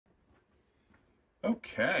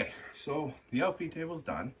Okay, so the outfeed table's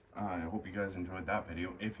done. I hope you guys enjoyed that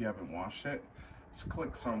video. If you haven't watched it, just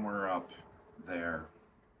click somewhere up there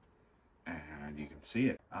and you can see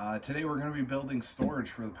it. Today we're going to be building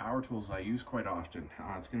storage for the power tools I use quite often.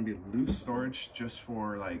 It's going to be loose storage just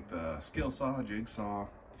for like the skill saw, jigsaw,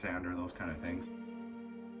 sander, those kind of things.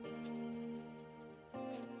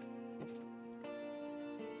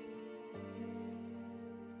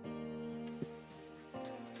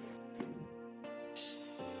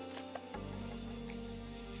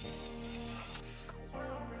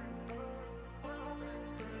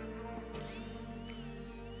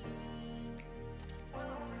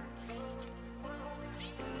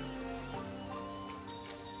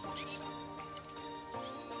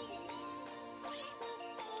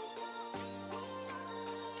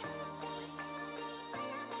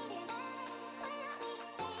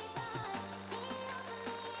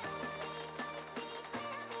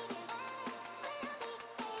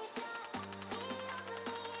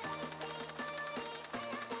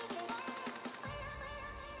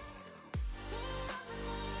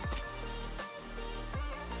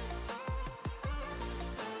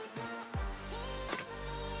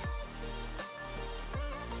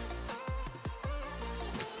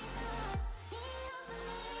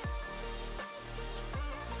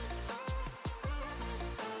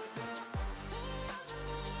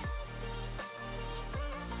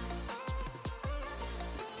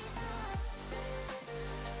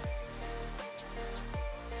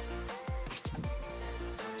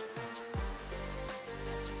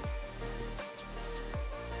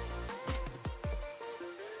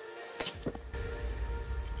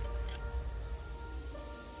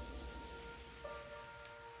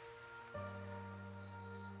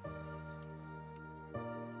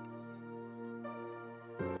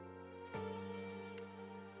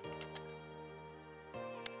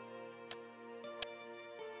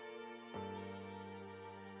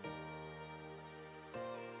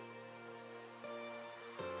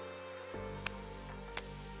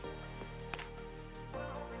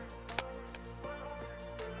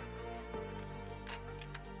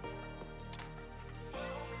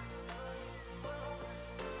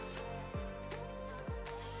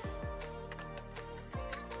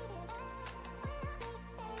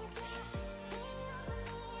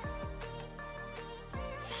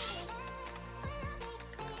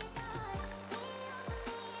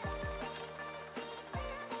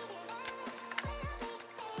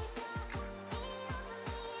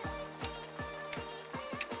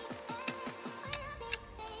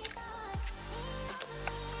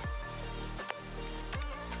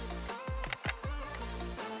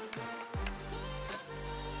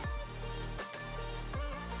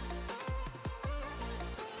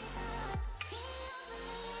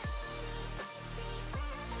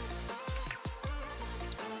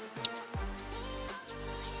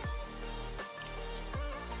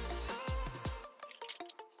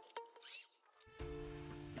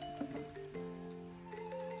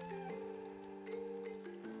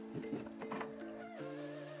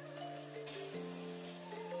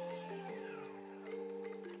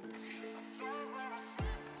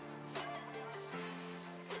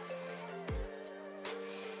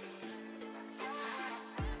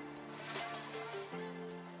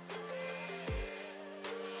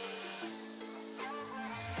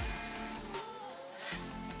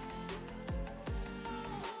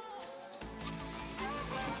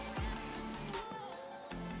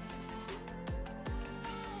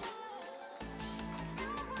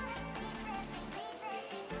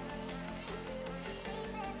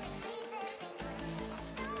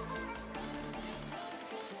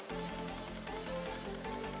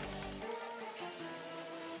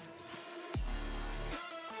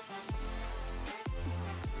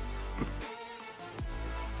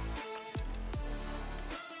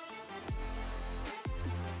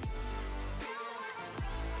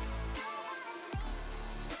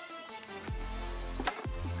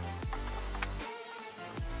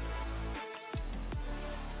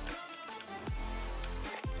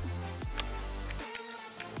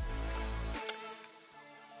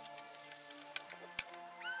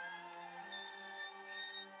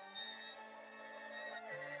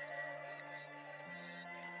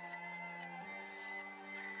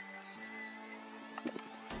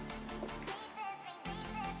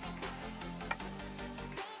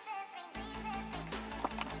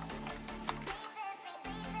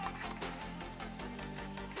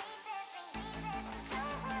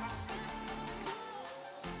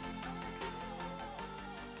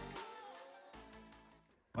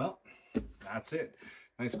 Well, that's it.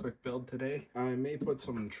 Nice quick build today. I may put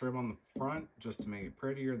some trim on the front just to make it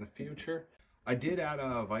prettier in the future. I did add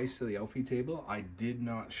a vise to the Elfie table. I did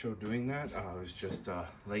not show doing that. It was just a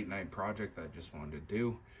late night project that I just wanted to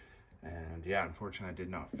do. And yeah, unfortunately I did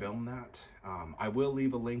not film that. I will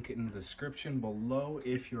leave a link in the description below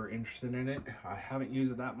if you're interested in it. I haven't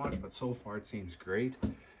used it that much, but so far it seems great.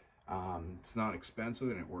 It's not expensive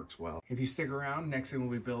and it works well. If you stick around, next thing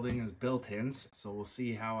we'll be building is built-ins. So we'll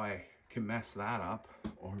see how I can mess that up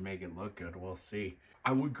or make it look good. We'll see.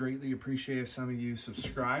 I would greatly appreciate if some of you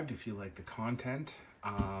subscribed if you like the content.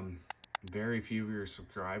 Very few of you are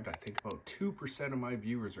subscribed. I think about 2% of my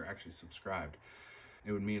viewers are actually subscribed.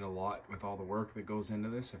 It would mean a lot with all the work that goes into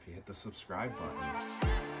this if you hit the subscribe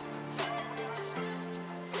button.